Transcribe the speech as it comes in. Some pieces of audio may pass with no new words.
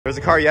There was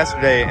a car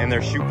yesterday and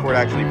their chute cord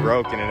actually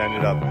broke and it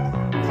ended up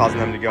causing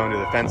them to go into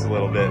the fence a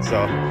little bit. So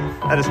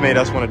that just made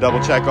us want to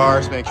double check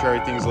ours, make sure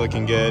everything's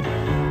looking good.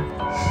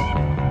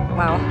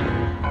 Wow.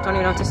 Don't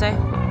even know what to say.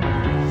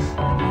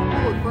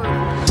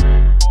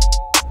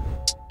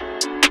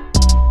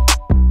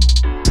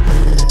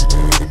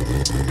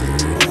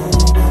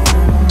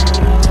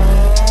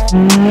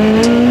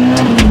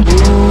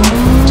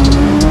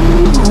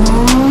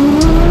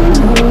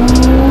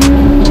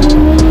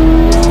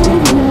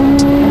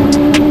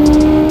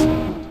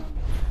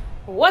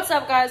 What's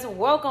up, guys?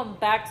 Welcome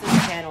back to the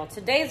channel.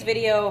 Today's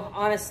video,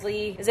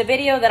 honestly, is a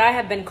video that I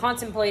have been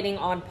contemplating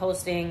on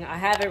posting. I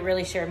haven't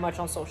really shared much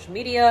on social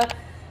media.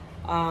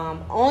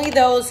 Only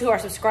those who are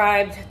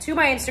subscribed to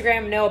my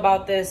Instagram know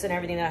about this and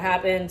everything that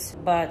happened.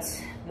 But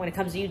when it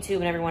comes to YouTube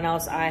and everyone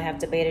else, I have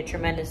debated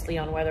tremendously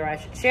on whether I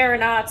should share or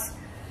not.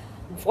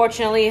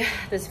 Unfortunately,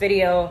 this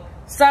video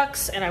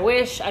sucks and I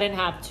wish I didn't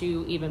have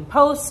to even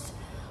post.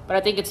 But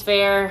I think it's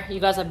fair.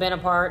 You guys have been a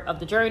part of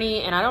the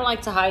journey, and I don't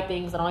like to hide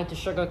things. I don't like to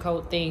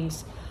sugarcoat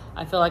things.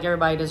 I feel like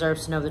everybody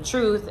deserves to know the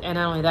truth. And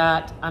not only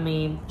that, I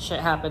mean,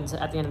 shit happens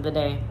at the end of the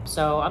day.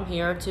 So I'm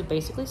here to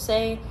basically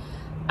say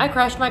I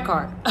crashed my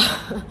car.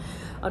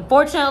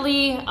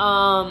 Unfortunately,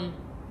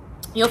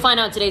 you'll find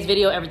out in today's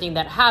video everything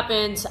that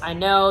happened. I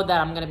know that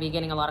I'm going to be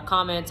getting a lot of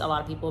comments. A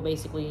lot of people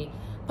basically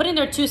putting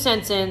their 2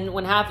 cents in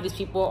when half of these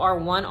people are,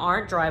 1,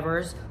 aren't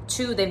drivers,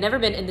 2, they've never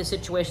been in the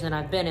situation that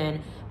I've been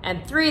in,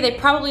 and 3, they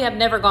probably have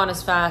never gone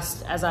as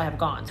fast as I have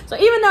gone. So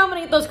even though I'm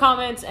gonna get those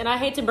comments, and I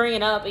hate to bring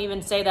it up,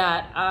 even say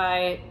that,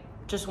 I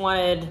just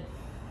wanted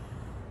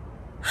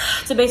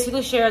to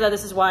basically share that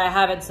this is why I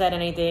haven't said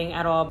anything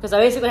at all, because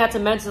I basically had to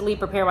mentally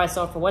prepare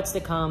myself for what's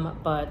to come,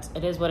 but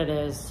it is what it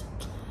is.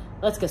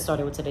 Let's get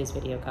started with today's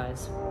video,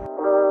 guys.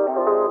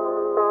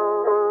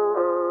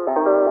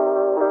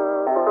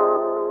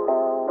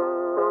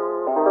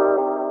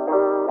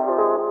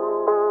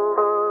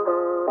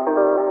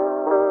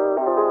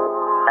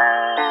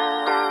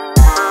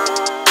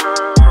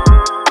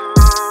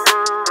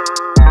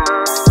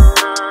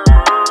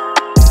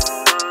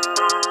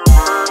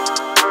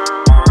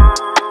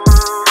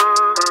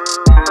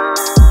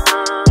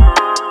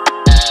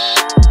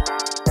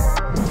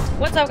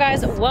 What's up,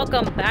 guys?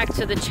 Welcome back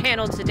to the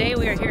channel. Today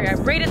we are here at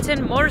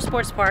Bradenton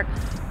Motorsports Park,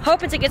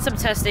 hoping to get some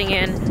testing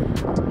in.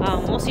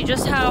 We'll see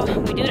just how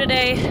we do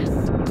today.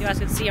 You guys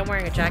can see I'm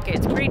wearing a jacket.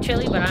 It's pretty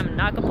chilly, but I'm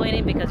not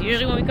complaining because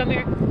usually when we come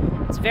here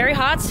it's very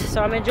hot,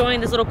 so I'm enjoying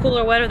this little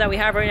cooler weather that we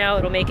have right now.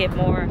 It'll make it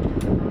more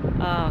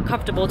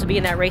comfortable to be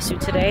in that race suit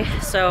today.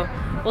 So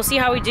we'll see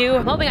how we do.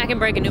 I'm hoping I can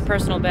break a new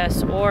personal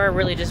best or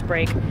really just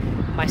break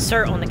my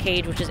cert on the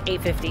cage, which is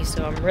 850,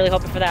 so I'm really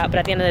hoping for that. But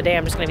at the end of the day,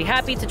 I'm just going to be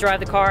happy to drive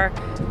the car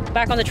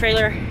back on the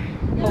trailer.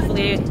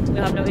 Hopefully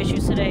we'll have no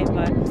issues today,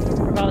 but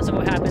regardless of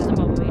what happens, I'm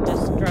hoping we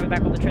just drive it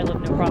back on the trailer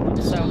with no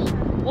problems. So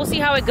we'll see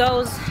how it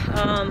goes.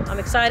 I'm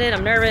excited,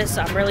 I'm nervous,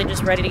 I'm really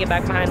just ready to get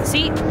back behind the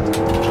seat.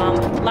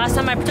 Last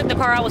time I took the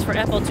car out was for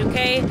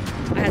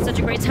FL2K. I had such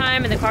a great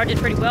time and the car did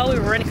pretty well. We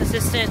were running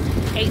consistent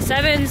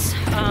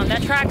 8.7s.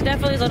 That track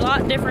definitely is a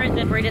lot different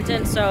than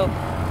Bradenton, so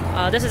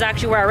this is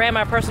actually where I ran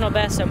my personal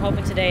best, so I'm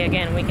hoping today,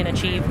 again, we can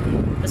achieve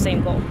the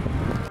same goal.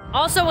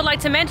 Also would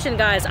like to mention,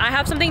 guys, I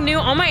have something new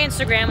on my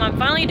Instagram. I'm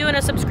finally doing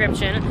a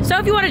subscription. So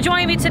if you want to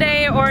join me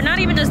today, or not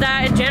even just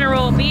that, in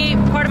general, be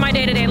part of my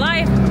day-to-day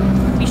life,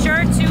 be sure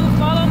to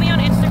follow me on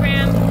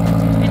Instagram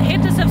and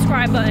hit the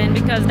subscribe button,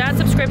 because that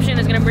subscription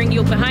is going to bring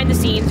you behind the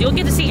scenes. You'll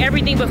get to see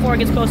everything before it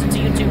gets posted to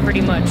YouTube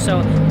pretty much,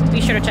 so be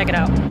sure to check it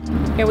out.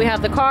 Here we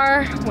have the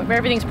car.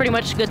 Everything's pretty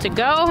much good to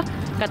go.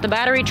 Got the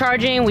battery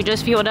charging. We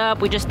just fueled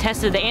up. We just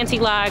tested the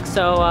anti-lag,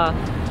 so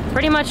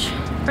pretty much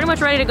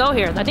ready to go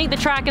here. I think the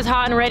track is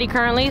hot and ready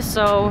currently,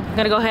 so I'm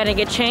gonna go ahead and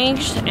get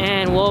changed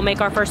and we'll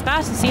make our first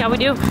pass and see how we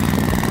do.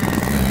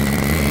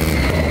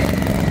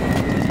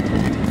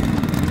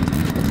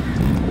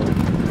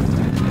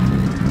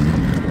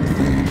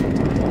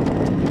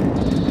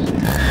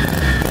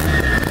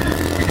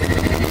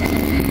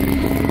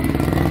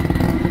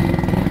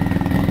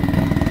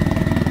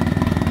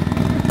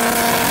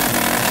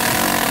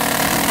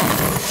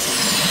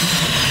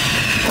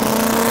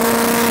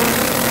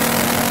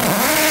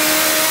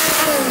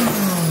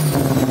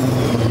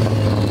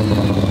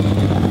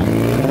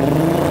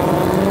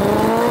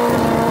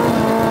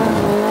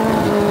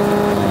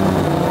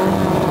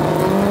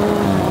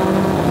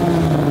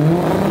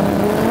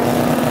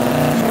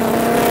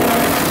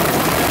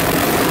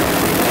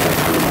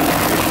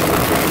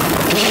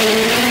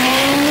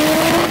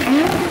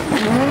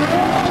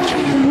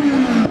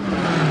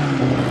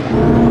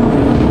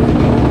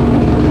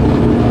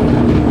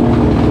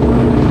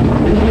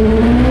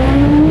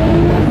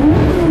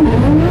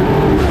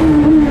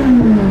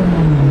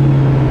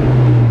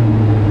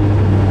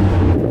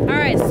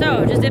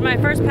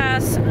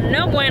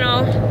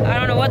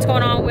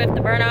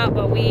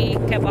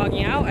 Kept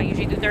logging out. I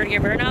usually do third gear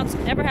burnouts.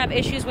 Never have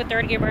issues with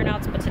third gear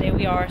burnouts, but today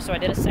we are. So I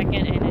did a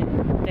second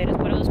and it did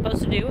what it was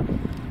supposed to do.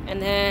 And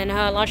then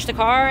launched the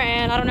car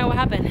and I don't know what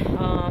happened.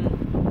 I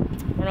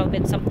don't know if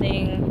it's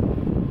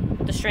something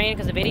the strain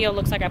because the video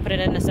looks like I put it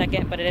in a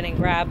second, but it didn't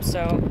grab.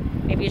 So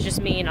maybe it's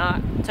just me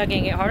not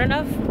tugging it hard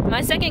enough.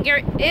 My second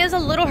gear is a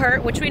little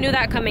hurt, which we knew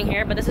that coming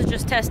here, but this is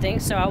just testing.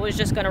 So I was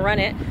just gonna run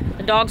it.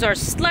 The dogs are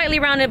slightly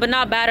rounded, but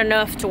not bad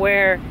enough to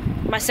where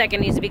my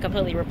second needs to be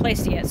completely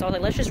replaced yet. So I was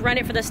like, let's just run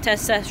it for this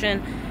test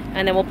session,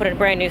 and then we'll put a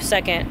brand new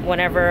second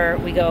whenever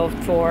we go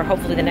for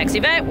hopefully the next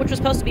event, which was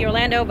supposed to be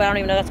Orlando, but I don't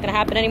even know if that's gonna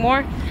happen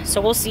anymore.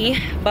 So we'll see.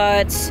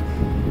 But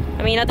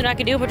I mean, nothing I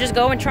can do but just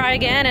go and try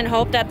again and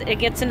hope that it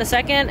gets in the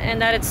second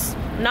and that it's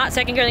not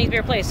second gear that needs to be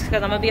replaced,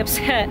 because I'm gonna be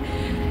upset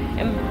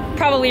and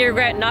probably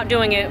regret not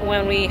doing it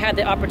when we had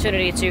the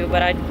opportunity to,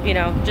 but I, you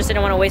know, just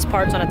didn't want to waste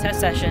parts on a test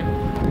session.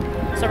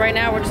 So right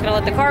now we're just gonna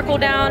let the car cool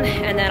down,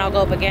 and then I'll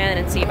go up again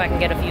and see if I can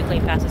get a few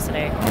clean passes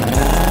today.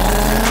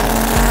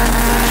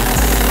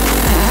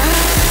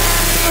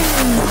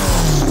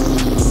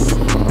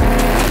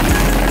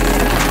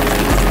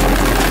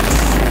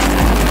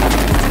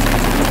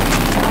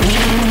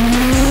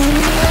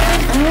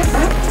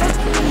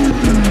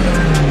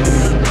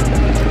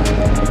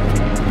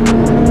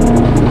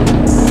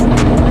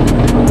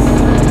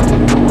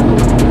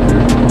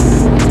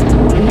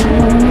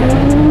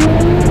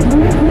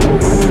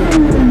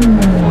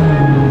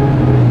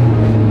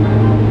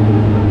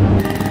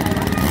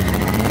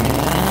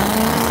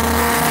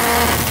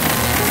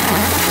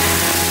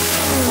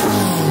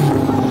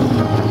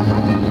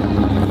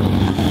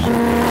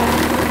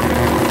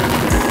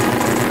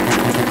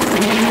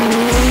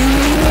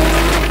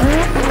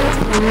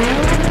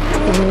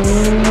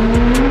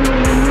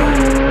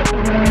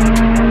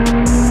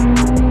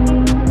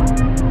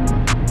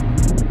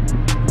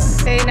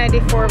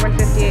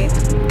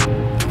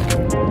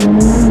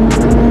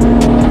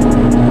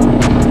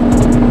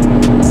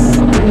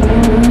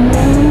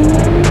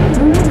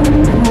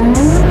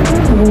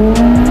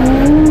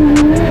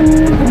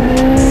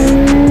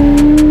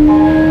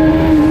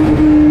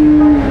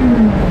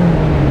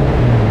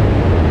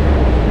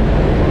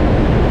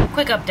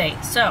 Quick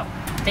update. So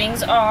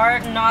things are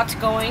not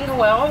going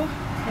well,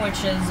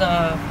 which is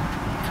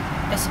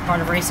I guess a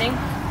part of racing.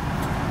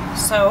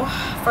 So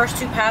first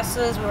two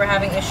passes we were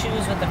having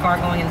issues with the car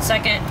going in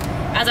second.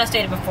 As I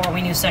stated before,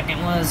 we knew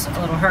second was a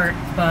little hurt,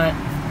 but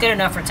good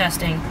enough for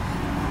testing.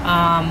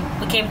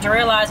 We came to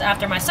realize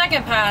after my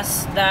second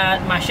pass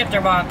that my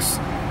shifter box,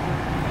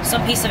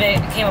 some piece of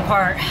it came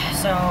apart.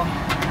 So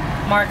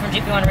Mark from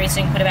GP1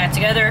 Racing put it back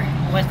together,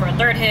 went for a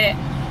third hit.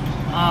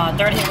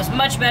 Third hit was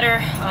much better,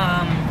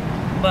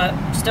 but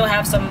still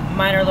have some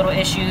minor little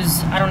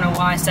issues. I don't know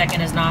why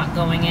second is not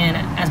going in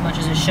as much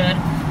as it should.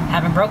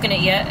 Haven't broken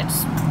it yet.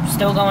 It's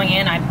still going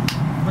in. I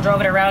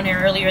drove it around here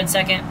earlier in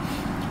second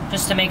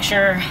just to make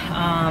sure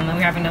that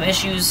we're having no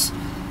issues.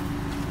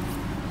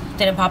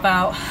 Didn't pop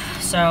out,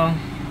 so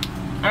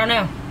I don't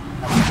know.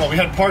 Well, we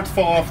had parts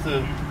fall off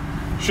the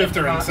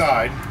shifter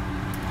inside,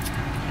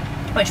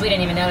 which we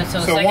didn't even notice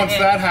until the so second once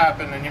hit. that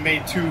happened and you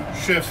made two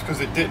shifts because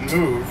it didn't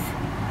move,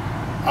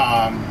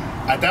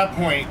 at that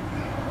point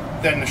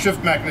then the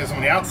shift mechanism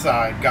on the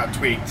outside got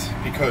tweaked,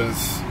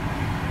 because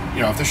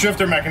you know, if the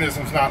shifter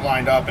mechanism's not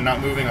lined up and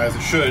not moving as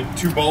it should,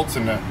 two bolts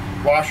and the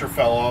washer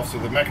fell off, so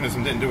the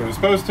mechanism didn't do what it was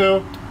supposed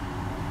to.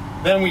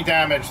 Then we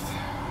damaged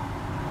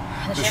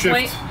the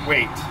shift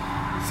weight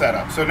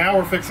setup. So now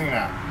we're fixing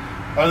that.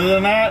 Other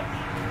than that,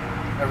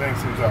 everything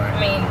seems alright. I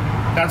mean,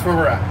 that's where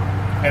we're at,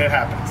 and it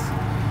happens.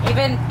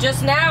 Even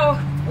just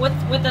now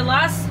with the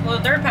last, well,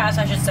 third pass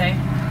I should say,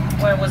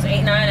 where it was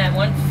 8-9 at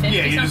 150.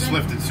 Yeah, you something? just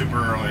lifted super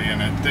early,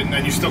 and it didn't,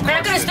 and you still.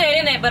 I could have stayed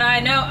in it, but I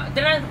know.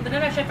 Didn't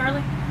I shift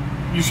early?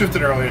 You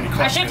shifted early, and you.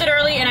 I shifted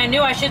early, and I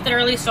knew I shifted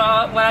early. So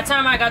by the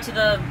time I got to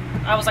the,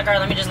 I was like, all right,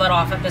 let me just let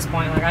off at this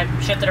point. Like I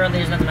shifted early,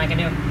 there's nothing I can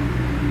do.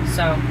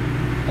 So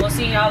we'll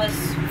see how this.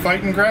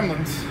 Fighting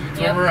gremlins. That's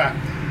where we're at.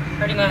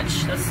 Pretty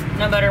much. That's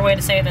no better way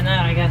to say it than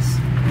that, I guess.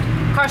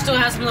 Car still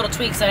has some little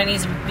tweaks that it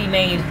needs to be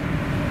made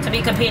to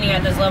be competing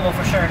at this level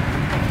for sure.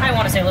 I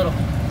want to say little,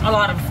 a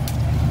lot of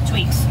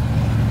tweaks.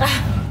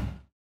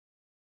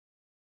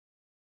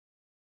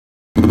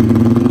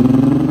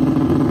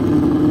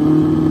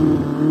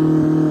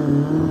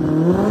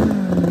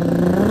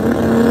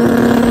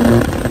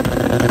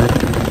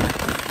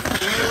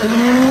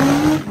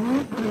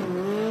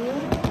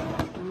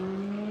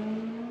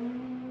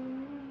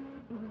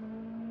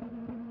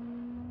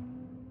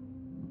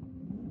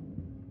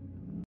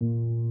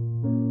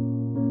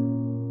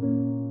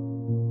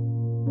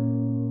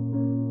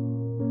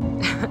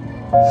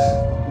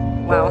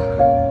 Wow,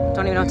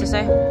 don't even know what to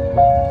say.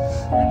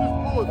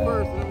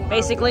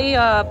 Basically,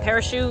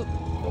 parachute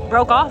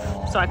broke off,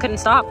 so I couldn't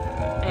stop,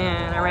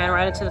 and I ran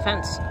right into the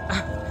fence.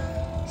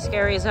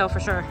 Scary as hell for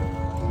sure.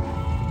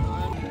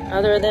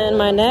 Other than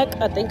my neck,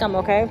 I think I'm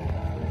okay.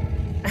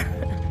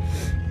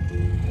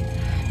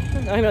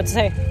 Don't even know what to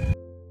say.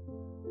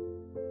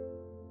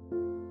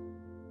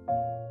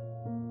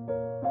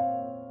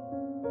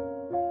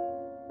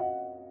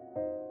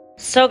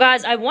 So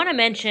guys, I want to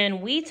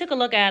mention, we took a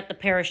look at the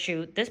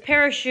parachute. This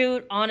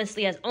parachute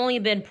honestly has only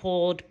been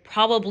pulled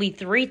probably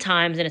 3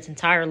 times in its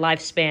entire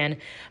lifespan,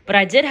 but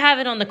I did have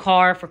it on the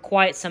car for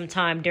quite some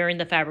time during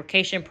the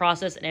fabrication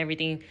process and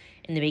everything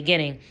in the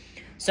beginning.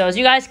 So as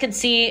you guys can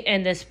see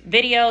in this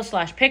video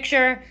 /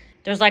 picture,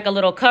 there's like a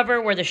little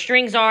cover where the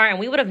strings are, and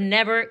we would have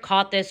never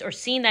caught this or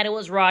seen that it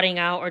was rotting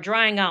out or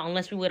drying out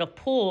unless we would have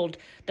pulled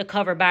the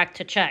cover back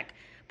to check.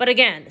 But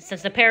again,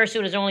 since the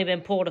parachute has only been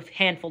pulled a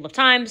handful of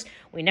times,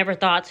 we never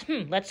thought,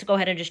 let's go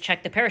ahead and just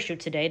check the parachute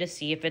today to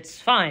see if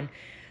it's fine.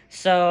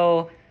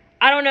 So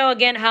I don't know,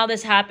 again, how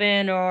this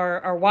happened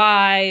or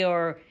why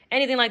or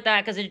anything like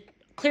that, because it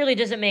clearly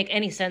doesn't make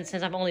any sense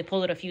since I've only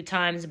pulled it a few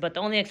times. But the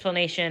only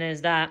explanation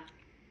is that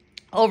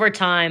over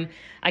time,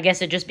 I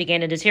guess it just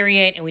began to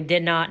deteriorate and we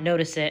did not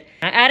notice it.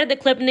 I added the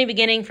clip in the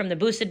beginning from the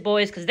Boosted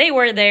Boys because they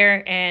were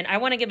there, and I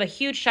want to give a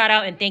huge shout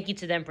out and thank you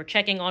to them for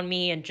checking on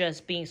me and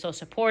just being so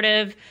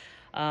supportive.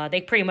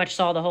 They pretty much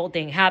saw the whole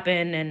thing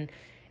happen, and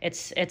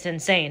it's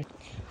insane.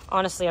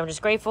 Honestly, I'm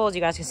just grateful. As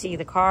you guys can see,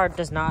 the car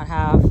does not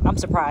have, I'm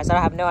surprised.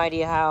 I have no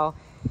idea how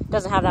it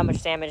doesn't have that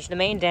much damage. The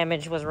main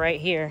damage was right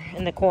here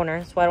in the corner.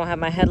 That's why I don't have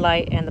my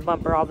headlight, and the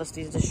bumper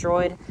obviously is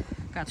destroyed.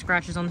 Got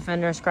scratches on the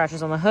fender,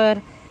 scratches on the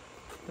hood.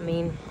 I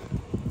mean,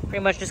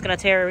 pretty much just gonna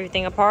tear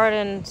everything apart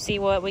and see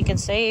what we can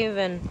save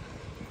and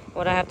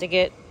what I have to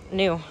get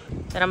new.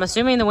 And I'm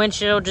assuming the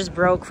windshield just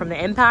broke from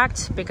the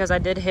impact because I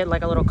did hit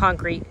like a little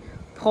concrete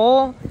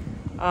pole.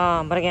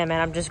 But again,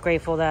 man, I'm just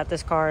grateful that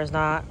this car is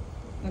not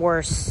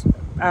worse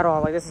at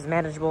all. Like, this is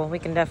manageable. We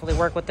can definitely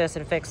work with this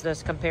and fix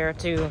this compared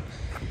to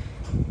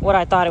what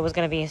I thought it was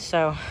gonna be.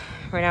 So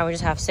right now we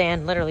just have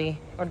sand, literally,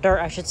 or dirt,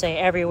 I should say,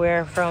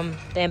 everywhere from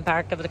the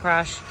impact of the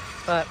crash.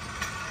 But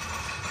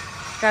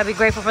gotta be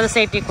grateful for the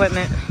safety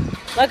equipment.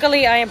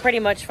 Luckily, I am pretty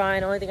much fine.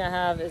 The only thing I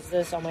have is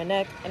this on my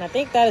neck, and I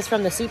think that is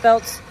from the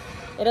seatbelts.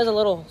 It is a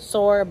little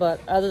sore,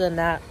 but other than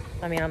that,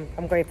 I mean,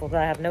 I'm grateful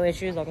that I have no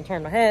issues. I can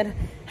turn my head.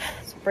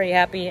 So pretty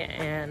happy,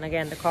 and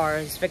again, the car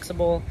is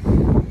fixable.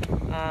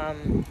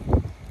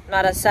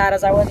 Not as sad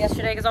as I was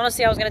yesterday, because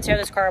honestly, I was gonna tear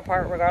this car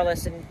apart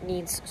regardless. It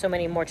needs so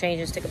many more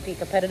changes to compete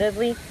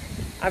competitively.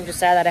 I'm just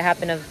sad that it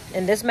happened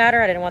in this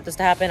matter. I didn't want this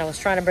to happen. I was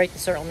trying to break the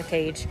cert on the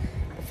cage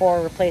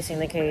before replacing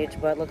the cage,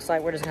 but looks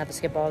like we're just gonna have to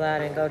skip all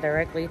that and go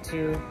directly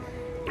to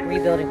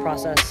rebuilding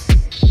process.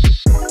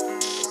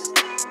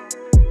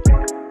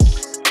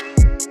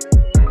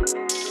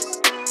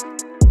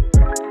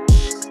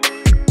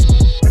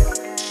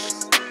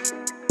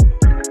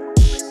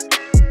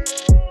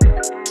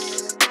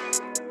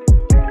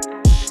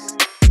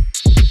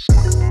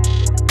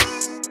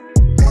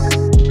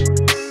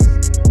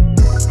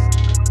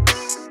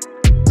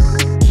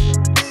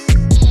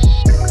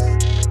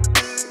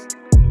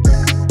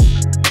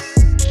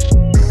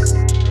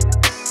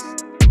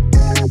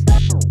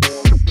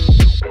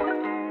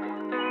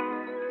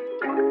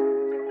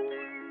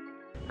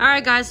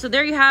 Alright guys, so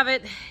there you have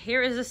it.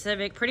 Here is the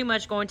Civic, pretty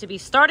much going to be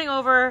starting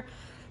over,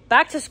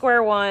 back to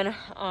square one.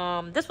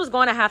 This was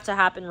going to have to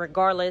happen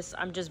regardless.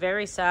 I'm just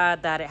very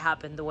sad that it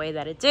happened the way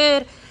that it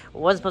did. It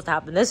wasn't supposed to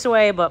happen this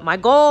way, but my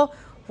goal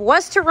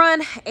was to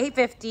run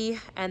 850,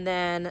 and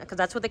then, because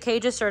that's what the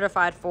cage is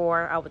certified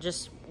for, I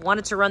just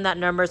wanted to run that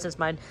number since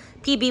my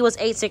PB was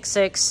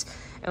 866.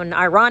 And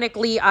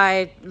ironically,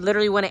 I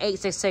literally went at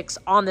 866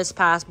 on this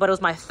pass, but it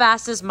was my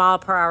fastest mile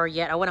per hour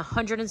yet. I went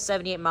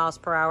 178 miles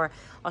per hour.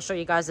 I'll show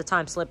you guys the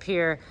time slip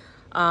here.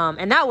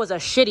 And that was a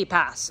shitty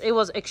pass. It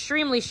was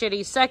extremely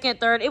shitty. Second,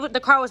 third, the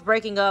car was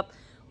breaking up.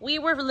 We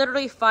were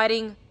literally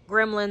fighting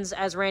gremlins,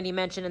 as Randy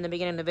mentioned in the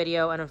beginning of the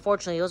video. And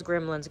unfortunately, those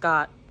gremlins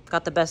got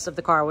the best of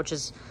the car, which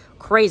is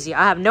crazy.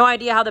 I have no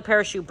idea how the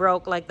parachute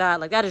broke like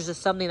that. Like, that is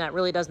just something that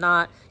really does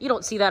not, you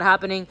don't see that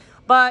happening.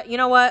 But you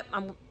know what?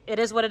 It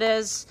is what it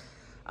is.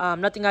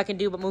 Nothing I can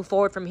do but move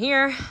forward from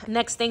here.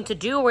 Next thing to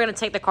do, we're going to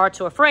take the car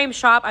to a frame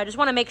shop. I just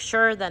want to make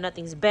sure that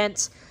nothing's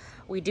bent.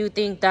 We do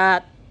think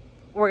that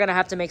we're going to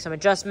have to make some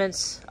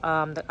adjustments.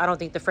 I don't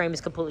think the frame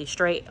is completely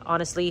straight,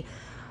 honestly.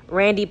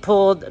 Randy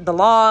pulled the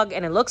log,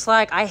 and it looks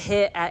like I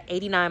hit at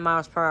 89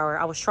 miles per hour.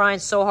 I was trying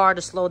so hard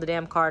to slow the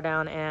damn car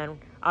down, and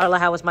all I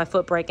had was my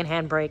foot brake and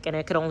hand brake, and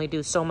it could only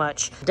do so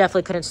much.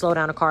 Definitely couldn't slow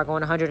down a car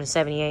going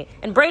 178.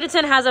 And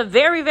Bradenton has a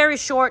very, very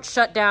short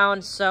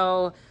shutdown,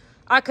 so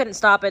I couldn't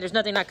stop it. There's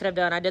nothing I could have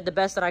done. I did the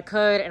best that I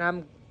could, and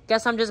I'm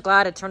just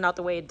glad it turned out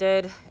the way it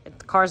did.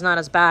 The car's not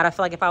as bad. I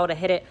feel like if I would have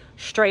hit it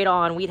straight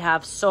on, we'd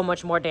have so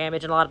much more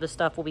damage, and a lot of the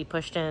stuff will be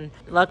pushed in.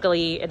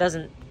 Luckily, it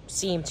doesn't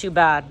seem too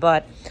bad,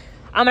 but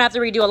I'm gonna have to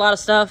redo a lot of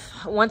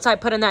stuff. Once I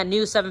put in that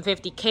new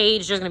 750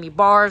 cage, there's gonna be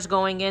bars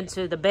going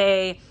into the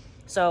bay.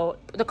 So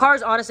the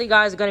car's, honestly,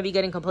 guys, gonna be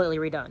getting completely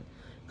redone.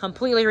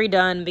 Completely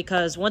redone,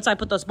 because once I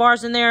put those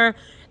bars in there,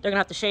 they're gonna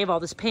have to shave all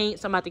this paint.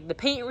 So I'm gonna have to get the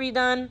paint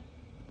redone.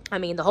 I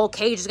mean, the whole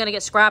cage is gonna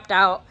get scrapped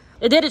out.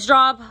 It did its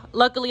job.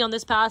 Luckily on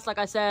this pass, like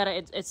I said,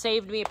 it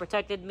saved me, it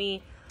protected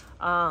me.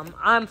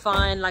 I'm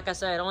fine. Like I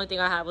said, the only thing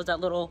I had was that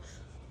little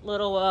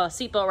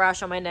seatbelt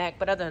rash on my neck.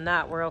 But other than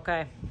that, we're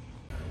okay.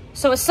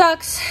 So it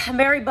sucks. I'm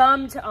very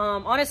bummed.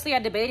 Honestly, I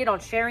debated on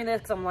sharing this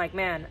because I'm like,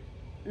 man,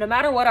 no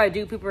matter what I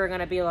do, people are going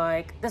to be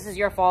like, this is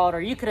your fault,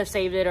 or you could have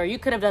saved it, or you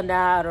could have done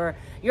that, or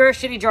you're a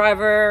shitty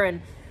driver.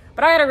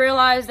 But I had to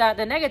realize that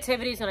the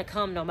negativity is going to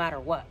come no matter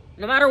what.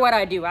 No matter what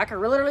I do. I could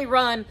literally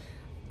run,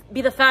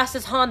 be the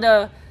fastest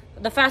Honda,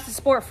 the fastest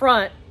sport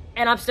front,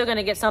 and I'm still going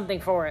to get something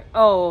for it.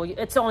 Oh,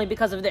 it's only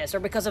because of this, or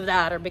because of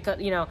that, or because,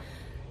 you know.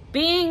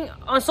 Being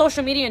on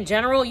social media in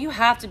general, you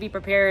have to be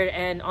prepared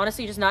and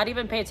honestly just not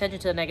even pay attention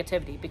to the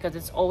negativity, because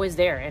it's always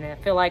there. And I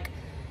feel like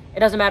it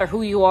doesn't matter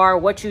who you are,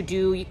 what you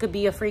do. You could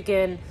be a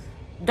freaking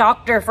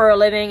doctor for a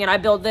living, and I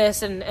build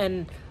this,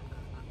 and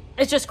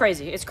it's just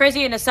crazy. It's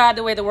crazy, and it's sad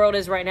the way the world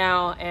is right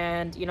now.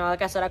 And, you know,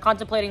 like I said, I'm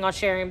contemplating on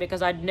sharing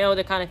because I know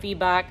the kind of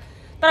feedback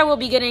that I will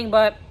be getting.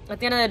 But at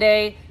the end of the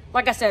day,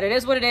 like I said, it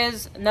is what it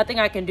is. Nothing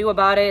I can do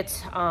about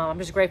it. I'm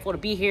just grateful to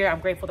be here.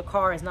 I'm grateful the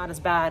car is not as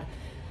bad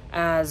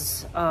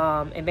as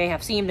it may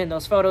have seemed in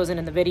those photos and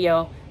in the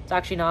video. It's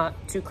actually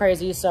not too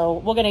crazy. So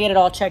we're gonna get it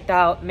all checked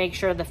out, make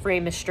sure the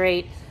frame is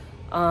straight,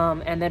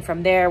 and then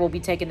from there we'll be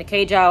taking the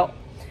cage out,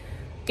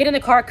 getting the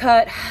car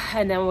cut,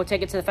 and then we'll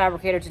take it to the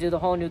fabricator to do the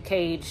whole new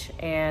cage,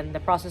 and the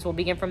process will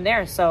begin from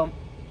there. So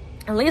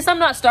at least I'm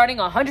not starting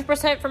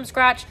 100% from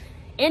scratch.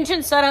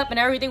 Engine setup and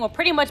everything will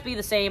pretty much be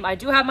the same. I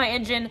do have my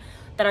engine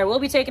that I will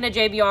be taking to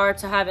JBR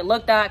to have it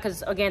looked at,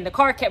 because again, the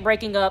car kept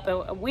breaking up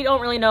and we don't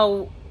really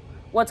know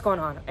what's going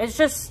on. It's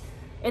just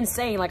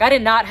insane. Like, I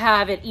did not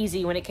have it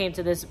easy when it came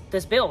to this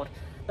build.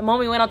 The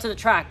moment we went onto the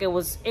track, it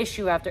was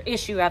issue after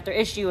issue after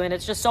issue, and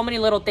it's just so many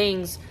little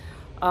things.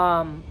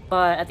 But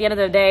at the end of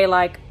the day,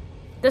 like,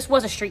 this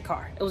was a street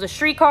car. It was a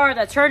street car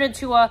that turned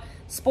into a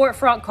sport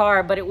front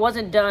car, but it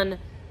wasn't done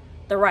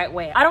the right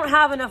way. I don't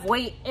have enough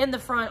weight in the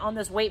front on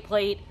this weight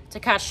plate to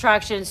catch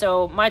traction,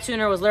 so my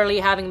tuner was literally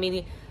having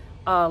me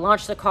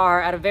launch the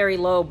car at a very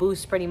low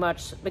boost pretty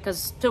much,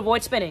 because to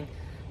avoid spinning.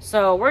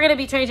 So we're going to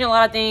be changing a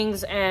lot of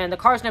things, and the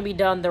car's going to be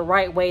done the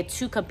right way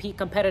to compete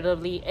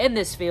competitively in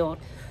this field.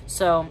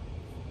 So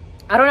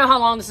I don't know how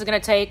long this is going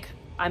to take.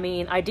 I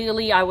mean,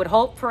 ideally, I would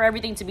hope for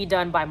everything to be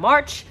done by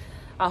March.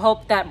 I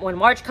hope that when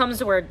March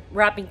comes, we're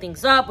wrapping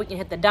things up, we can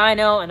hit the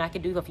dyno, and I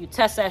can do a few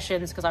test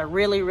sessions, because I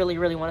really, really,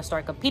 really want to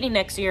start competing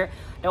next year.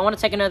 I don't want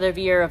to take another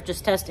year of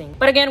just testing.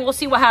 But again, we'll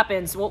see what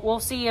happens. We'll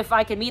see if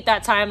I can meet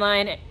that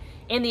timeline.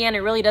 In the end, it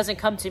really doesn't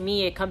come to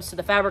me. It comes to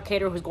the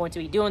fabricator who's going to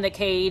be doing the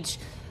cage.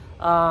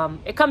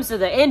 It comes to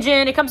the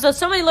engine. It comes to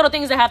so many little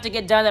things that have to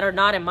get done that are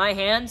not in my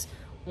hands.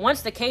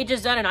 Once the cage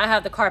is done and I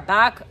have the car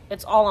back,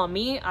 it's all on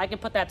me. I can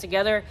put that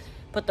together,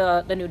 put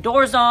the new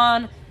doors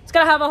on. It's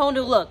gonna have a whole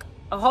new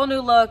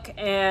look.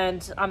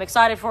 And I'm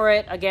excited for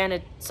it. Again,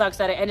 it sucks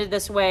that it ended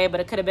this way, but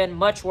it could have been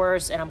much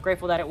worse, and I'm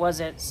grateful that it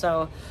wasn't.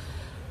 So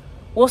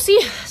we'll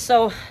see.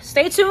 So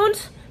stay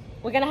tuned.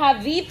 We're gonna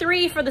have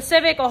V3 for the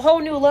Civic, a whole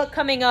new look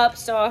coming up.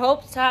 So I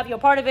hope to have you a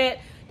part of it.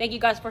 Thank you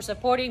guys for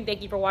supporting.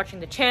 Thank you for watching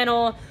the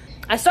channel.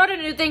 I started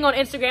a new thing on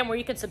Instagram where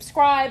you can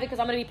subscribe, because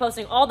I'm going to be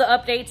posting all the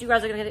updates. You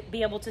guys are going to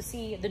be able to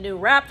see the new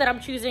wrap that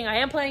I'm choosing. I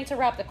am planning to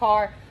wrap the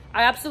car.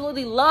 I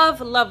absolutely love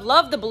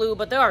the blue,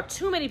 but there are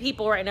too many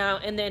people right now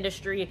in the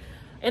industry,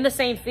 in the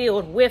same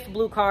field, with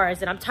blue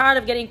cars, and I'm tired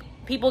of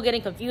people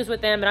getting confused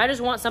with them, and I just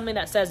want something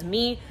that says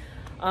me,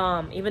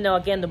 even though,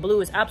 again, the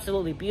blue is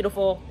absolutely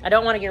beautiful. I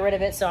don't want to get rid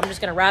of it, so I'm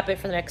just going to wrap it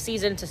for the next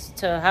season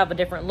to have a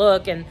different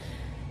look and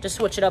just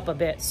switch it up a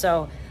bit.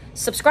 So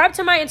subscribe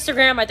to my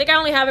Instagram. I think I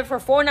only have it for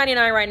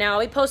 $4.99 right now.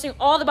 I'll be posting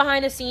all the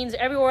behind the scenes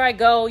everywhere I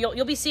go.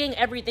 You'll be seeing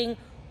everything,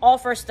 all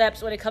first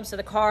steps when it comes to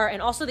the car,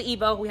 and also the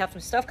Evo. We have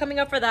some stuff coming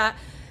up for that.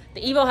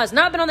 The Evo has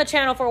not been on the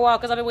channel for a while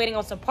because I've been waiting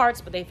on some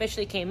parts, but they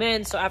officially came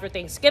in. So after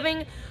Thanksgiving,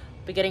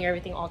 we'll be getting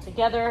everything all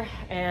together,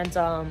 and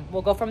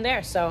we'll go from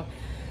there. So,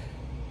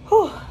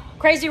 whew.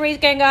 Crazy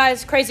weekend,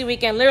 guys. Crazy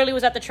weekend. Literally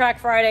was at the track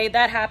Friday.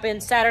 That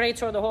happened. Saturday,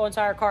 tore the whole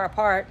entire car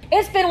apart.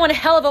 It's been one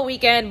hell of a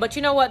weekend, but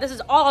you know what? This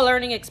is all a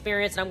learning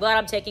experience, and I'm glad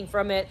I'm taking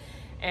from it,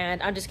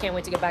 and I just can't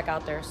wait to get back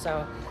out there.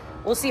 So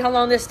we'll see how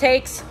long this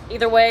takes.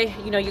 Either way,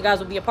 you know, you guys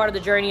will be a part of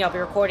the journey. I'll be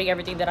recording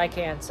everything that I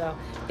can. So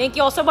thank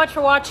you all so much for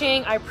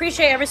watching. I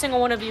appreciate every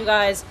single one of you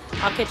guys.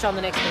 I'll catch you on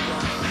the next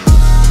video.